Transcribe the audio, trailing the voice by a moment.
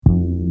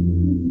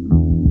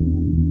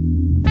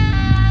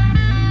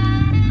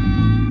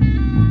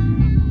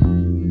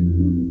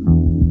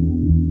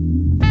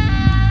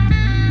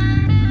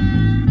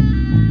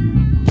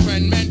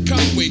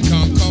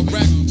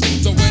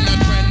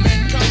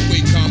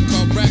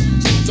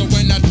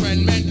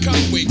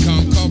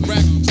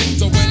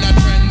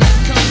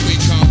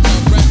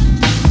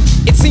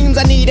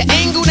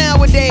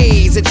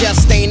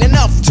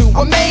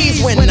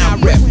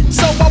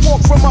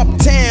from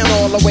uptown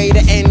all the way to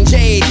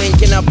NJ,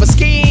 thinking up a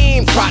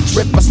scheme, crotch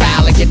ripper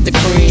style to get the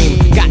cream.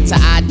 Got to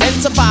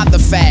identify the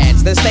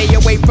fads, then stay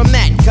away from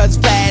that, cause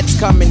fads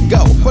come and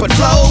go, but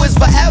flow is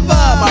forever.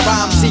 My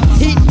rhymes seek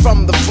heat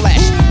from the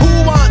flesh.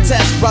 Who wants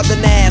test, brother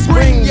Nas?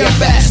 Bring your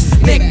best,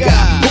 nigga.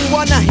 Who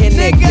wanna hear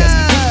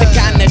niggas? Keep the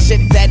kind of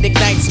shit that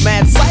ignites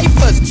mad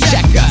ciphers.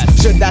 Checkers,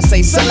 should I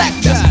say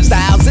selectors?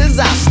 Styles is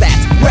our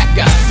stats,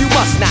 wreckers. You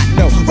must not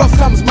know, rough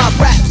comes my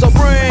rap, so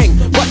bring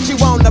what you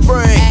wanna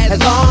bring. As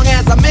long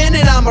as I'm in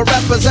it, I'ma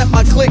represent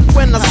my clique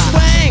when I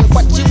swing.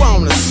 What you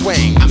wanna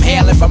swing? I'm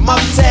hailing from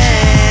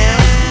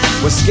uptown,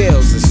 where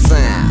skills is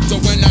found. So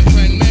when that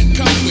trend men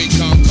come, we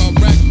come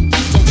correct.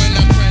 So when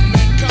that trend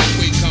men come,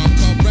 we come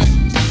correct.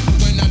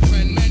 When that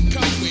trend men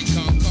come, we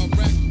come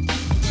correct.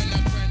 When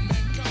that trend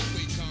men come,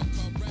 we come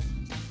correct.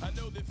 I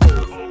know this.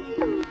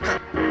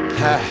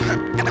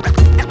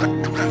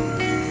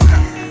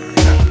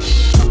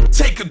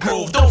 Take a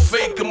groove, don't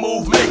fake a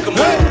move, make a move.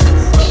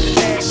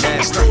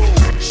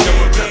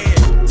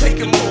 Take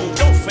a move,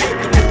 don't fake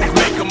a move,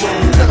 make a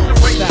move.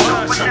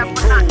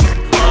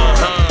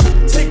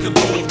 Take a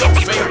move, don't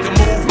fake a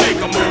move,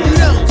 make a move.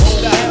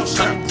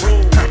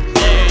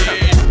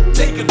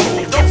 Take a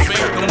move, don't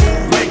fake a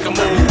move, make a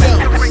move.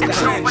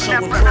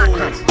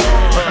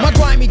 My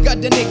grimy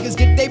gutter niggas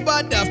get they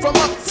butter from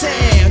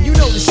uptown. You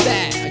know the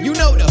style, you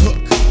know the hook.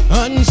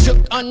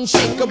 Unshook,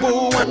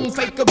 unshakable,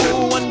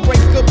 unfakeable,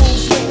 unbreakable.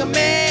 Swing a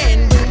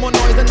man, do more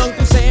noise than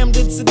Uncle Sam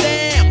did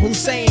Saddam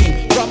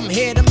Hussein. From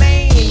here to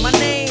Maine, my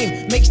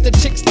name makes the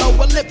chicks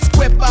lower lips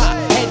quiver.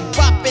 Head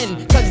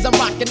bopping, cause I'm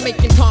rockin',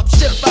 making comp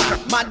shiver.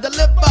 My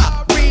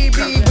delivery,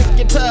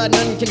 wicked,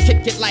 none can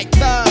kick it like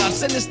the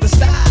sinister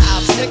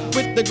style. Slick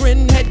with the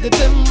grin, head to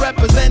Tim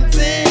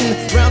representing.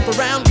 Round for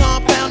round,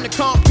 compound to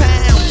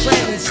compound,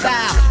 trend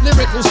style.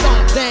 Lyrical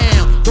stomp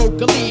down,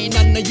 vocally,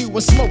 none of you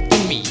are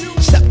smoking me.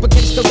 Step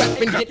against the rap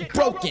and get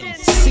broken.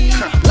 See,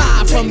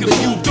 live from the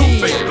UP. Don't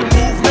fake a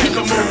move, make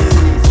a move.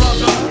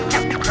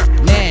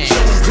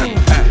 Nasty.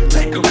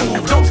 Take a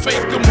move, don't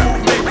fake a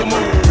move, make a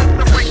move.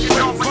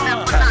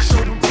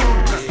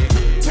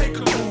 Take a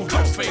move,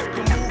 don't fake a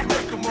move,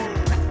 make a move.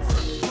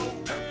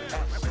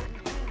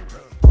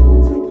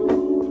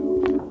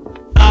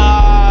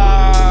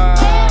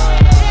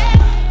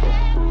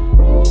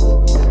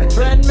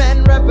 Trend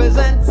men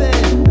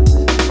representing.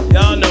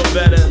 Y'all know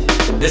better.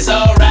 It's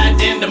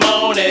alright in the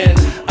morning,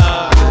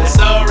 it's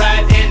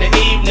alright in the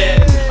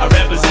evening. I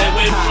represent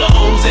with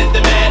flows at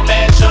the Mad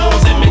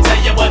shows. Let me tell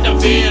you what I'm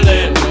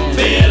feeling.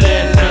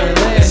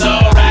 It's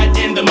alright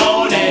in the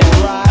morning,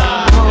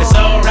 it's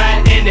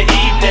alright in the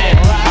evening.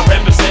 I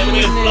represent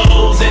with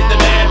flows at the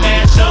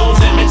Mad shows.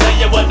 Let me tell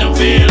you what I'm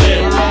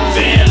feeling.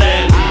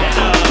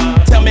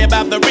 Tell me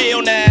about the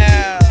real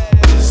now.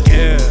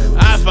 Scared.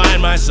 I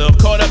find myself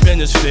caught up in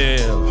this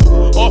field.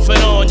 Off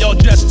and on, y'all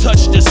just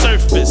touch the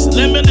surface.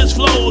 Limitless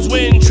flows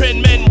when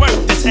trend men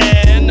work this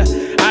hand.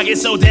 I get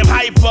so damn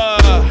hyper.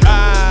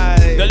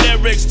 The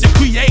lyrics to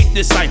create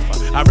this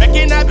cipher. I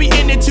reckon I be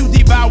in it to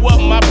devour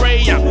my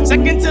brain. I'm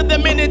second to the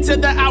minute, to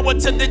the hour,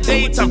 to the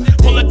daytime.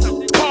 Pulling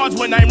cards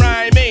when I'm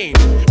rhyming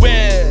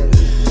with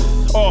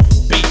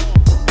offbeat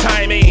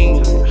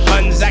timing.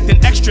 Huns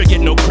acting extra,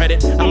 get no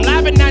credit. I'm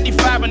live at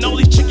 95 and all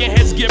these chicken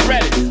heads get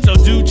ready. So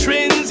do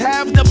trends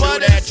have the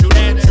butter? True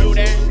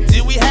that.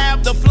 Do we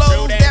have the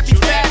flow that be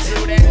fast?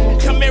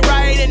 Coming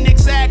right and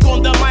exact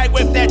on the mic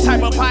with that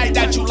type of hype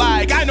that you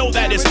like. I know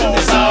that it's more.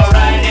 It's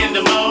alright in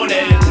the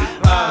morning,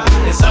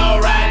 it's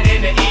alright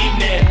in the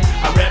evening.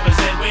 I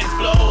represent with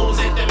flows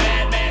at the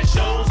Madman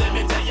shows. Let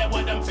me tell you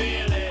what I'm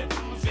feeling.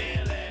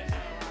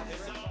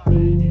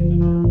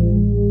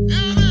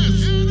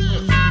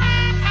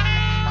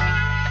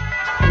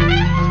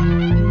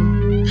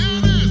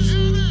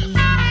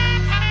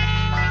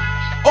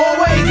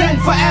 Always and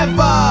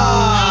forever.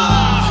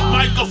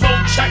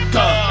 Microphone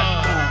checker.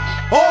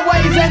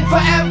 Always and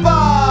forever.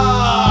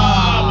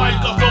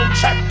 Microphone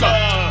checker.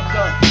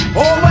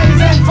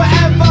 Always and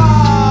forever.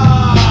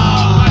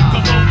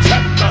 Microphone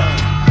checker.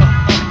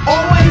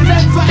 Always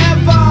and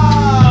forever.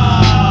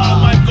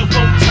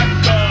 Microphone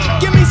checker.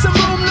 Give me some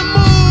room to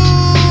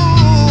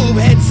move.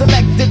 Head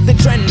selected the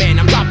trend man.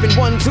 I'm dropping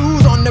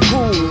 1-2s on the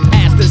groove.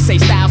 As to say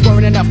styles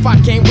weren't enough, I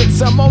came with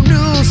some more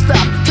new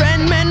stuff.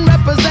 Trend men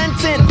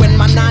representing. When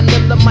my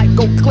 9mm mic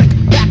go click,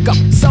 back up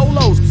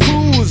solos,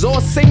 cruise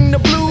or sing the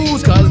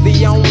blues. Cause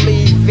the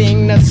only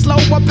thing that slow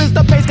up is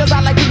the pace. Cause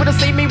I like people to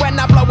see me when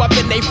I blow up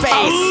in their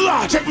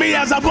face. Check me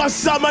as I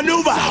bust a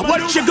maneuver.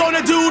 What you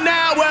gonna do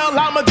now? Well,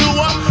 I'ma do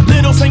a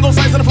little single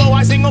slice of the flow.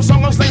 I sing a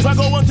song on stage. I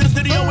go into the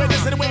studio and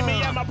listen to me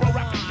and my bro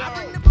rapping.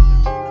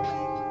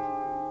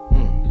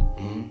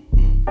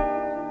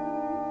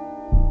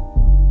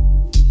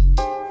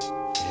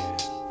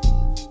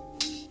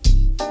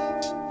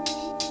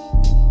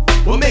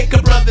 We'll make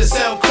a brother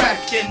sell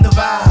crack in the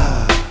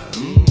vibe.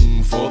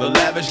 For the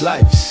lavish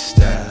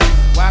lifestyle.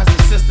 Why is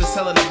the sister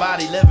selling the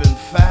body living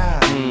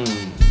fine?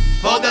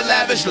 For the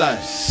lavish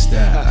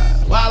lifestyle.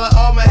 While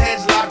all my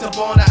heads locked up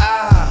on the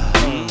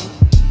aisle.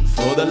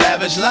 For the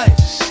lavish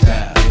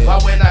lifestyle. Why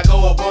when I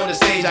go up on the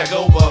stage, I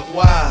go buck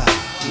wild.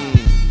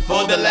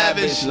 For the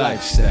lavish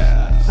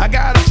lifestyle. I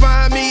gotta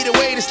find me the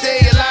way to stay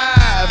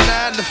alive.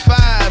 9 to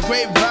 5,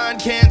 grapevine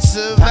can't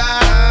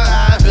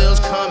survive. Bills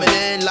coming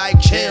in like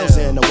chills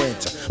in the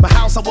winter. My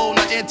house I will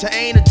not enter,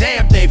 ain't a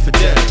damn thing for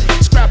dinner.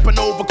 Scrapping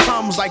over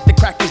crumbs like the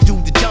crackers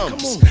do the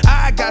jumps.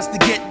 I got to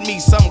get me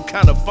some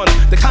kind of fun.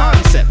 The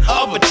concept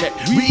of a check,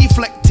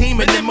 reflect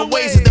teaming in my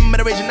ways is the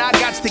motivation. I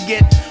got to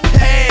get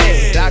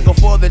paid. I go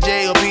for the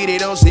J.O.B. They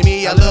don't see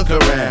me, I look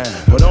around.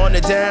 Put on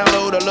the down,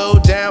 load the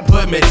load down,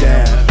 put me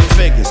down.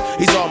 Figures,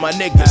 he's all my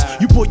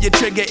niggas. You pull your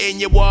trigger and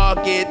your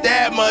walk get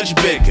that much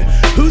bigger.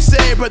 Who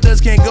said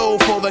brothers can't go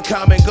for the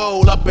common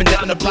goal? Up and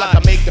down the block, I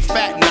make the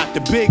fat, not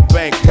the big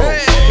bank roll.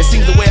 It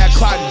seems the way I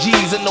clock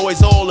G's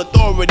annoys all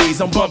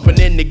authorities. I'm bumping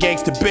into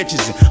gangster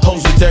bitches and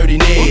hoes with dirty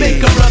knees. We'll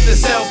make a brother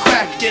sell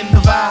crack in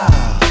the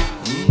vibe.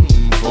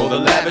 For the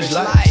lavish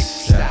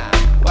lifestyle.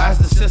 Why's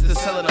the sister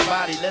selling a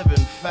body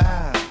living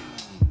fine?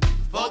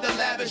 For the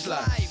lavish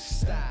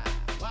lifestyle.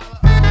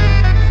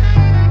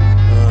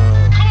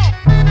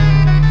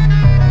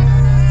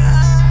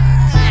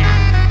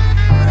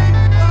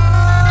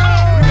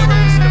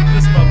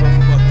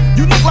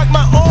 You look like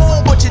my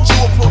own, but yet you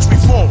approach me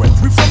foreign.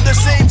 We from the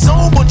same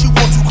zone, but you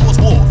want to cause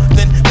war.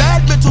 Then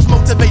bad mentals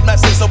motivate my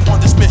sense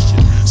upon this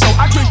mission. So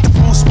I drink the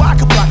brew so I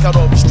can block out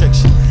all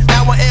restriction.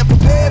 Now I am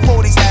prepared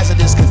for these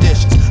hazardous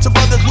conditions. Some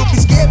brothers will be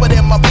scared, but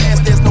in my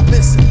past there's no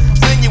missing.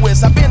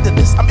 Strenuous, I've been to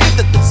this, I'm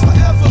into this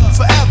forever,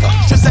 forever.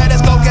 Just say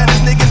let's go get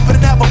us niggas,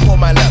 but never pull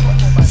my lever.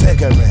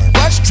 Figuring,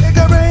 what's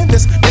triggering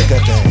this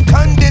nigga thing?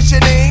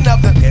 Conditioning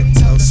of the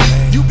ghetto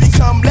slang. You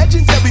become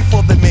legendary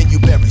for the men you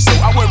bury. So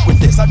I work with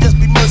this, I'll just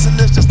be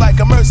merciless, just like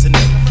a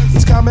mercenary.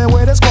 He's coming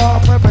with a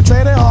squad,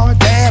 perpetrating hard.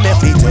 Damn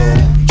if he do.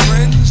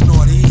 Trends,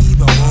 naughty,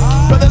 evil.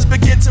 Brothers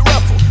begin to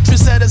ruffle.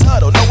 Trendsetters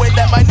huddle, knowing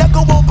that my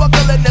knuckle won't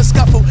buckle in the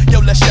scuffle. Yo,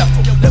 let's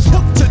shuffle. Let's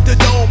hook to the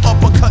dome,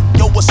 uppercut.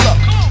 Yo, what's up?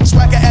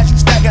 Swagger as you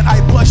stagger,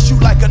 I bust you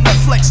like a nut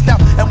flex now.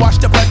 And watch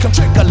the blood come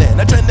trickling.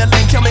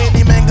 Adrenaline, kill me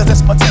any man, cause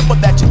that's my temper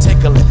that you're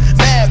tickling.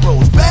 Bad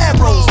rolls,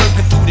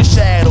 lurking through the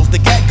shadows. The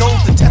gat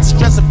goes, the test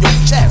stress of your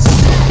chest.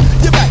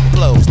 Your back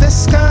blows.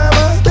 This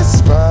karma,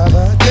 this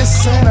brother,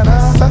 this and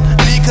another.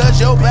 Because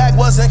your back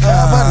wasn't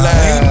covered.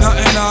 Ain't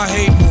nothing I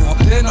hate more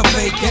than a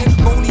vacant,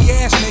 bony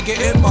ass nigga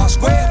in my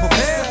square.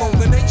 Prepare for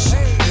the nation.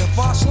 If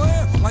I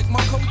slam like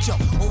my culture,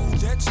 old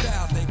dead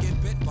style, they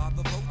get bit by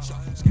the vulture.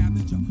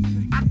 Scavenger.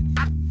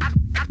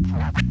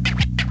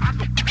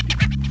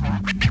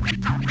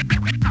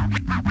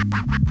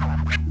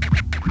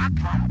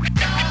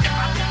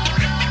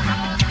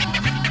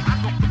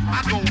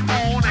 I go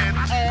on and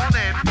on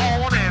and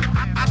on and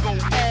I go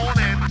on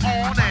and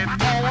on and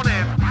on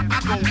and I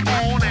go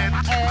on and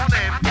on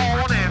and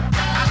on and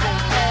I go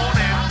on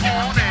and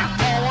on and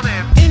on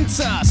and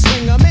Enter,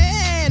 swinger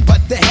man,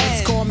 but the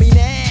heads call me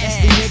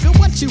nasty, nigga.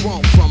 What you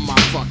want from my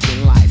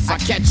fucking life? I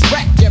catch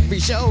wreck every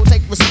show,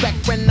 take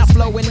respect when I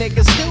flow, and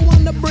niggas still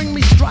wanna bring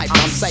me stripe.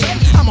 I'm saying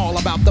I'm all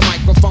about the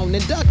microphone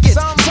and duck it.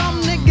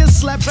 Some niggas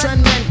slept,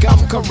 trend men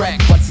come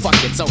correct, but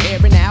fuck it. So here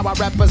and now I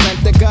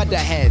represent the gutter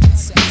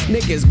heads.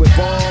 Niggas with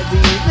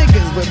baldies,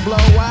 niggas with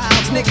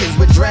blowouts, niggas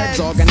with dreads.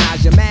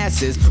 Organize your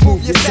masses,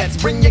 move your sets,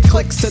 bring your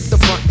clicks to the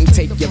front and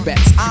take your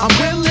bets. I'm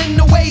willing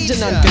to wager,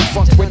 none can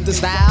fuck with the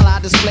style I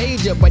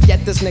displayed you, but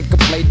yet this nigga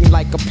played me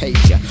like a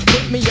pager.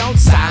 Put me on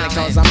silent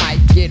cause I might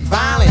get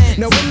violent.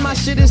 Knowing my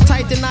shit is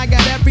tight then I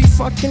got every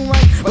fucking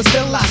right, but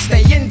still I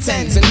stay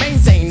intense and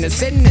maintain the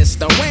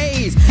sinister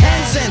ways.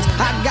 And since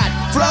I got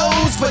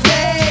flows for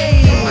days.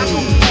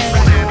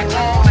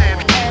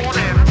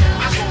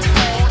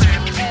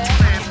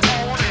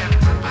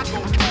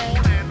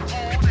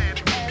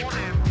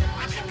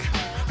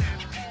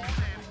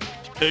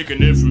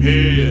 Taking it from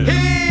here,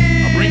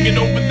 I bring it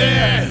over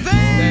there,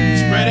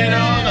 spread it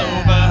all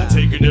over.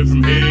 Taking it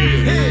from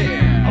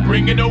here, I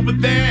bring it over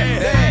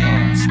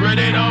there, spread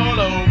it all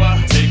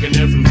over. Taking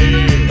it from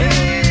here,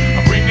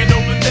 I bring it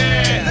over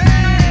there,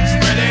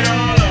 spread it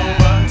all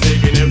over.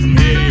 Taking it from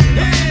here,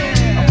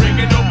 I bring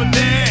it over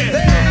there,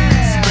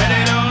 spread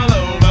it all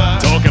over.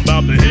 Talking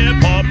about the hip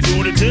hop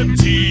to the tip,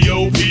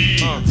 T.O.P.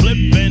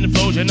 Flipping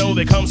flows, you know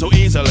they come so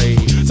easily.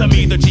 To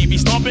me, the GB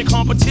stomping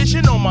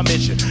competition on my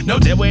mission. No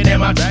dead weight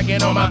am I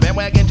dragging on my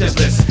bandwagon. Just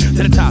listen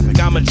to the topic,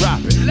 I'ma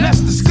drop it.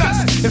 Let's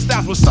discuss if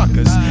styles were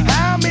suckers.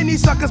 How many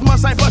suckers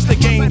must I bust to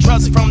gain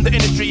trust from the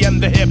industry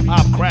and the hip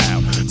hop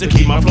crowd? To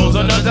keep my flows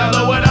on the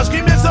dollar without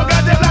screaming so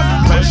goddamn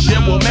loud.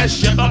 Pressure will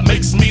mess you up,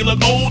 makes me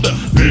look older.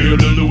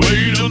 Feeling the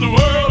weight of the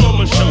world on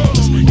my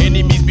shoulders.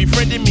 Enemies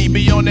befriending me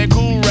beyond that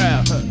cool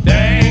route.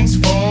 Thanks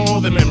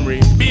for the memory.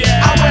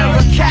 I wear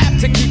a cap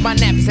to keep my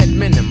naps at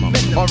minimum,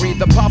 or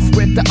either puff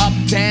with the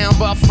up-down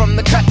buff from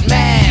the cut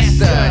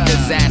master.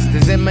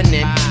 Disaster's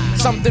imminent,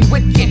 something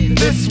wicked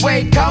this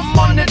way. Come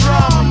on the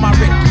drum, my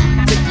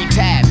Ricky,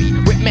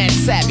 ticky-tabby with mad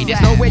savvy.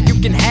 There's no way you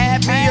can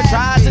have me or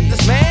try to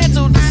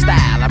dismantle the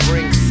style I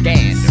bring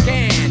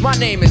scandal. My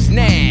name is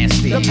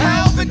Nasty, the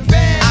pelvic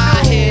band.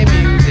 I hear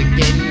music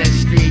in the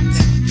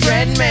street,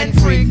 trend men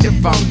freak the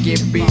funky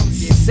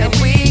beats, and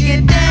we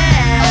get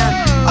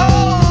down.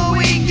 Oh,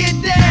 we get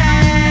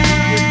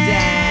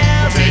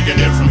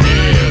taking it from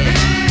here.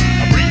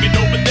 I bring it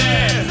over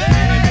there,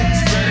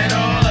 spread it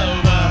all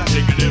over.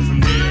 Taking it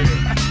from here.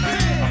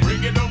 I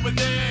bring it over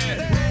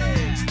there,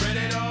 spread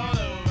it all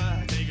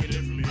over. Taking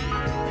it from here.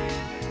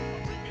 I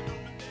bring it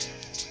over there.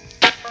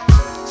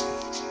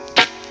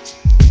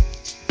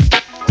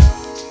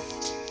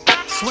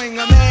 Swing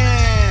a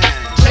man,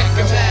 check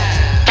a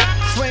man.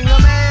 Swing a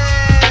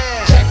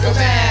man, check a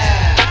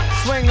man.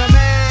 Swing a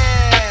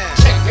man,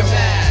 check a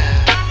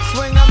man.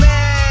 Swing a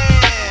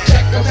man,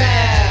 check a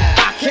man.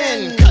 I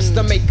can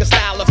custom make a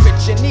style of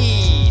fit you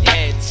need.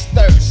 Heads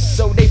thirst,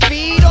 so they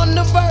feed on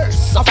the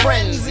verse. A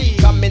frenzy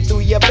coming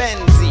through your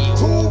Benzie.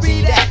 Who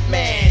be that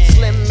man?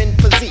 Slim in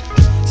physique.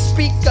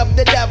 Speak of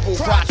the devil,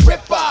 crotch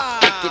ripper.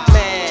 Wicked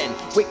man,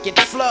 wicked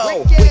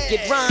flow,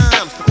 wicked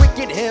rhymes,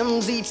 wicked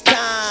hymns each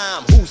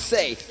time. Who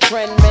say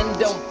trend men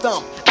don't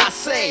thump? I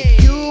say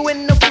you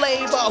in the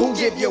flavor. Who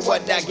give you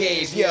what I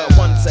gave you?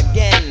 Once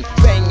again,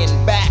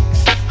 banging back.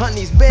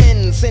 Honey's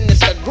been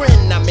sinister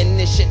grin. I'm in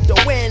this shit to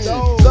win.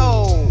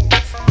 Go,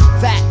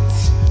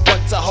 that's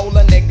want to hold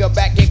a nigga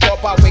back and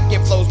caught by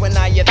wicked flows when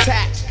I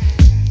attack.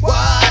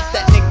 What?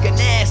 That nigga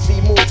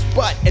nasty moves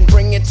butt and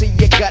bring it to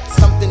your gut,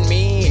 something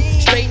mean.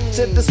 Straight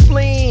to the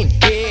spleen.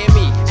 Hear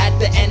me at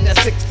the end of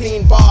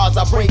 16 bars.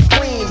 I break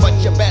clean, but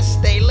you best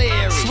stay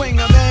leery. Swing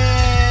a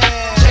man,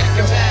 check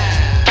a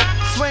man.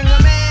 Swing a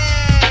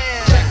man,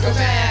 check a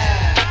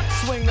man.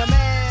 Swing a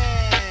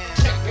man,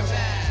 check a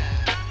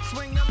man.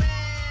 Swing a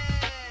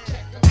man,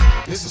 check a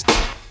man. This is the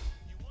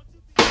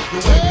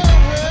way we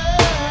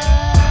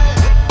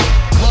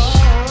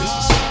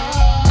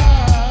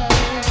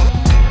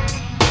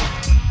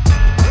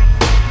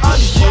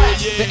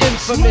The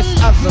infamous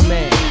other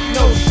man.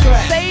 No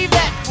stress. Save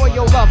that for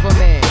your lover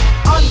man.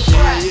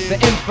 Unstrap. The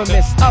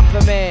infamous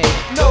other man.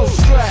 No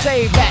stress.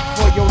 Save that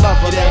for your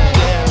lover man.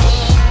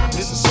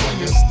 It's a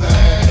swingers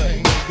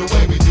thing. The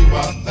way we do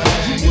our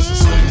thing. It's a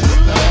swingers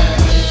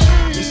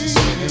thing. It's a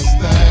swingers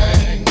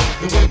thing.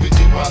 The way we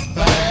do our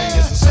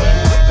thing. It's a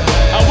swingers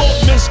thing. I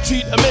won't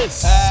mistreat a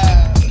miss.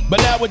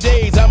 But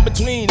nowadays I'm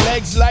between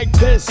legs like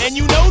this. And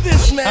you know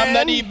this, man. I'm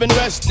not even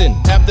resting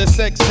after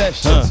sex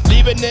sessions.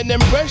 Leaving an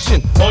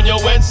impression on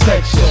your wet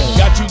section.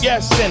 Got you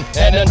guessing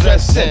and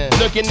undressing.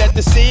 Looking at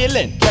the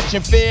ceiling, catching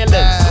feelings.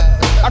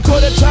 I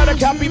coulda tried to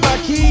copy my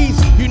keys.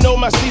 You know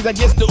my C's, I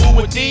guess the ooh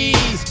with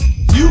these.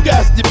 You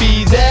got to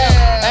be there.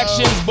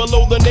 Actions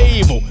below the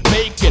navel,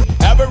 making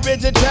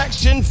average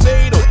attraction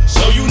fatal.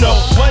 So you know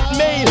what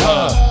made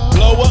her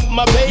blow up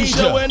my pager. You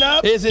showing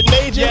up? Is it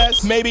major?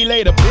 Yes, maybe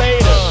later,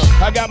 later.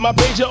 I got my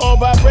pager on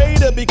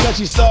vibrator because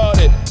she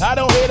started. I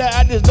don't hate her,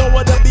 I just don't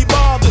want to be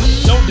bothered.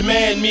 Don't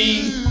demand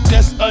me,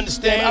 just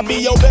understand. I'll be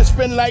your best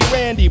friend like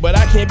Randy, but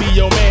I can't be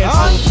your man.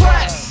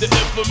 Unpressed. The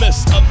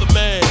infamous other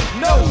man.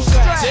 No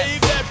stress.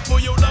 Save that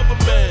for your lover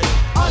man.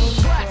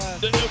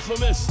 Unpressed. The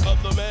infamous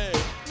other man.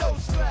 No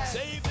stress.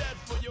 Save that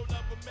for your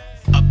lover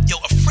man. Yo,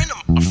 a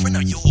friend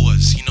of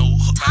yours, you know,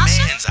 hooked my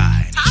man's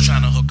eye, and he's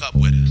trying to hook up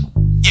with her.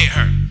 Yeah,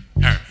 her.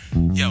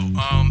 Yo,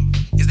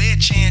 is there a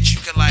chance you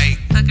could like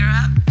hook her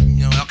up?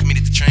 You know, welcome me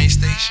to the train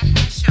station?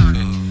 Sure.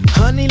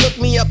 Honey looked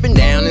me up and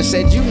down and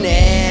said, you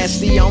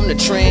nasty on the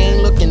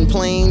train, looking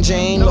plain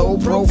Jane, low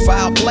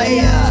profile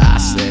player. I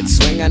said,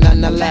 swinger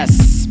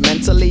nonetheless,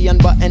 mentally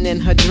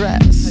unbuttoning her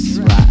dress.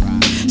 Right.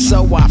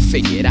 So I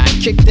figured I'd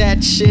kick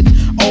that shit,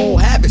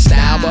 old habit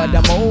style, but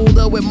I'm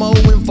older with more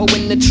info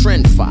in the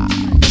trend file.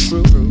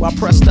 True, I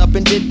pressed up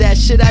and did that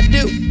shit I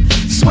do.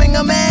 Swing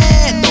a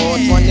man,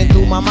 thoughts running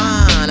through my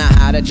mind. I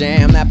had to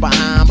jam that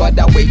behind, but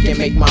I wait and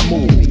make my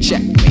move.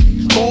 Checkmate.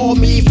 Call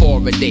me for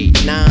a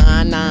date,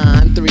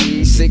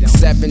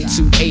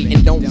 9936728.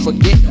 And don't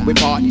forget, we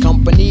part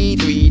company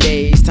 3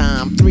 days,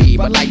 time 3.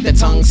 But like the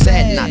tongue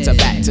said, not to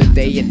back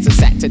today, it's a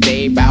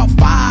Saturday, about 5.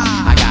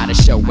 I got a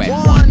show at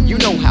 1, you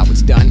know how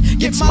it's done.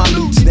 Gets my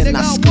loot, then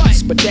I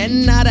scoots. But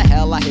then out of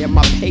hell, I hear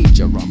my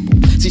pager rumble.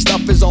 See,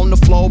 stuff is on the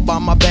floor by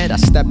my bed, I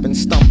step and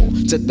stumble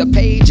to the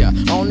pager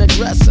on the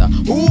dresser.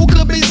 Who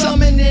could be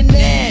summoning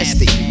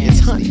nasty?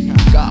 It's honey,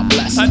 God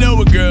bless her. I know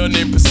a girl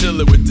named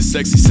Priscilla with the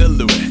sexy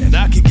silhouette, and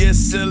I can get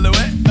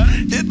silhouette.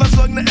 If I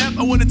swung the app,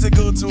 I wanted to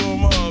go to her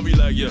mom. Be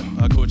like, yo,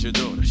 I caught your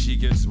daughter. She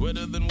gets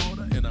wetter than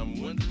water, and I'm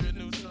wondering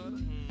who's soda.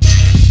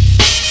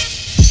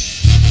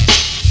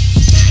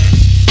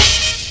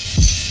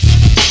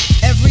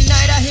 Every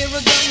night I hear a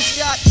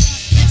gunshot.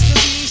 It's the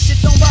B shit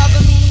don't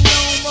bother me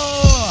no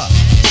more.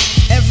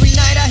 Every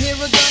night I hear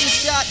a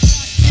gunshot.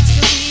 It's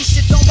the B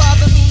shit don't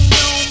bother me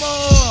no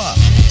more.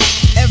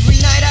 Every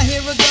night I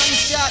hear a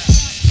gunshot.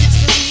 It's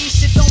the B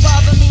shit don't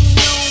bother me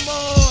no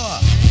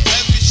more.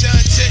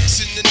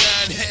 Text in the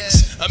 9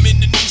 hex. I'm in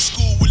the new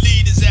school with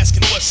leaders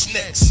asking what's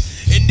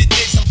next. In the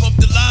days I pump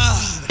the lie,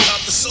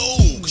 pump the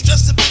soul. Cause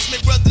just a bitch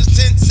make brothers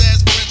tense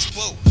as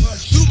principle.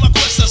 Through my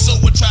quest I saw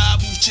a tribe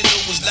whose channel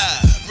was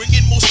live.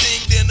 Bringing more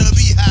sting than a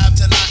beehive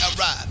till I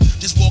arrive.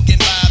 Just walking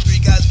by,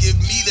 3 guys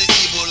give me the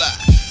evil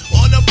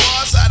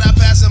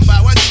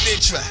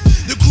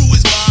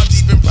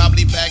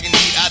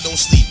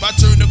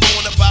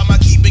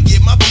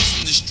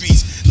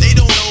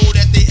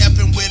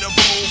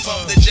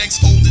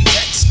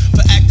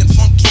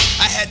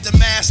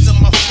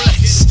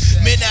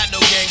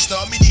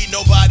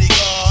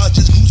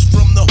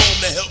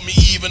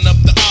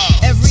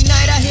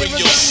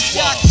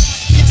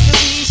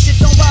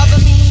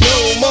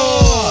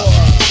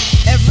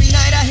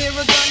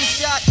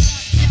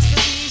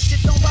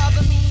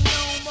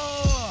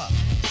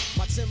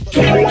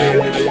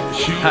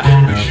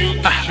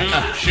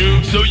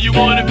Shoot. So you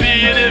wanna be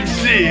an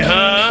MC,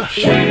 huh?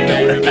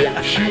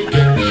 Shoot.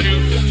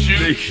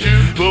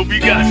 Well, we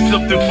got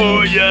something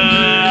for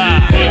ya.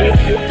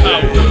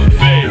 Power,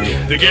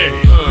 fame, the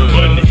game.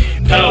 Money,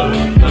 power,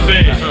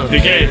 fame, the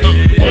game.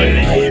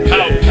 Money,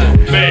 power,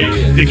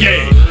 fame, the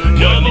game.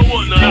 Number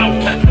one,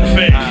 power,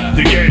 fame,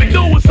 the game. Make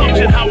no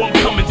assumption how I'm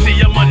coming,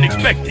 see I'm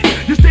unexpected.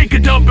 Just take a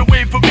dump and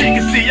wait for me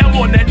to see I'm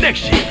on that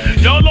next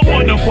shit. Y'all don't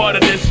want no part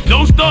of this,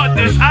 don't start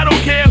this. I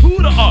don't care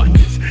who the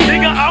artist.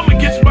 Nigga, I'ma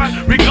get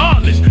mine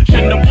regardless.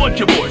 Shouldn't have bought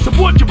your boy,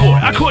 support your boy.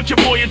 I caught your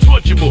boy and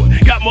taught your boy.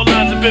 Got more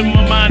lines up in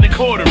my mind than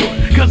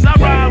corduroy. Cause I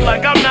rhyme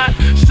like I'm not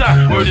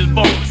signed. Word is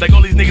bones, like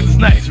all these niggas is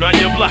nice. Round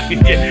your block,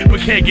 yeah, but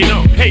can't get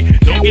on. Hey,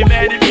 don't get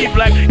mad at me,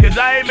 black, cause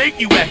I ain't make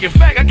you whack. In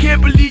fact, I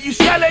can't believe you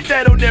sound like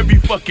that on every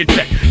fucking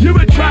track. You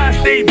a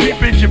tri-state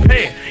beef in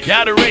Japan,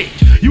 y'all the range.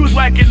 You was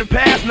whack in the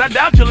past, and I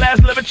doubt your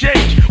last never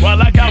change.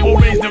 While I got more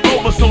raised than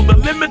Rover, so the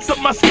limits of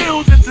my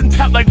skills, it's in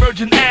tap like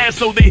virgin ass,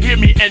 so they hear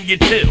me and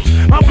get chills.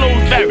 My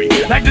blows vary,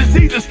 like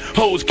diseases,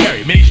 hoes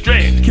carry many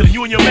strands, killing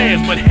you and your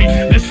mans, but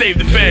hey, let's save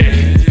the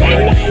fans.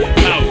 Money,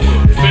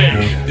 power,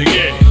 fame, the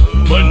game.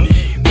 Money,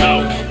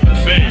 power,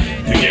 fame,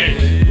 the game.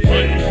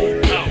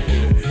 Money, power,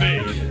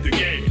 fame, the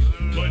game.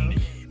 Money,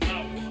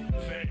 power,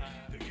 fame,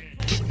 the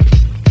game.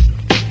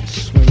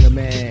 Swing a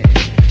man.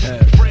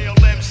 Real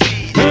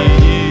MC.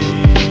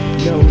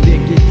 No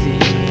diggity.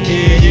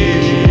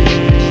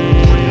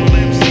 Real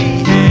MC.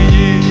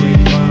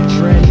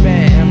 Dread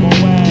man, MOL.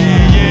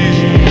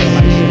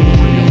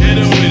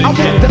 I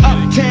walk the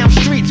uptown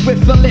streets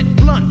with a lit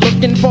blunt,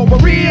 looking for a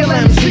real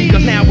MC.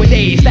 Cause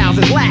nowadays styles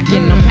is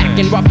lacking. I'm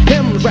packing rough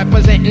hymns,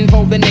 representing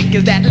for the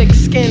niggas that lick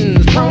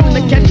skins. Prone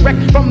to catch wreck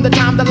from the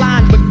time the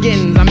line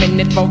begins. I'm in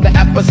it for the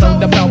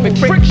episode of pelvic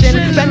friction.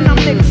 Then I'm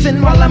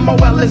mixing while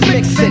MOL is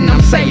mixing.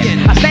 I'm saying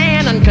I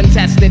stand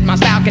uncontested. My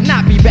style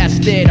cannot be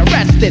bested,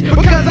 arrested,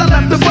 because I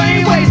left the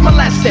brainwaves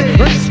molested.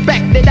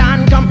 Respected,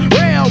 I come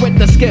real with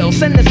the skill.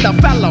 Sinister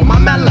fellow, my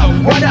mellow.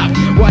 What up?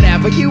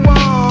 Whatever you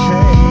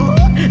want.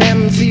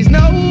 MCs know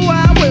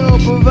I will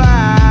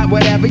provide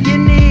whatever you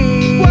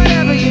need.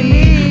 Whatever you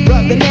need.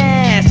 Brother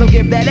Nass, so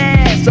give that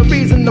ass a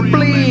reason to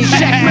bleed.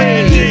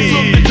 Checkmate.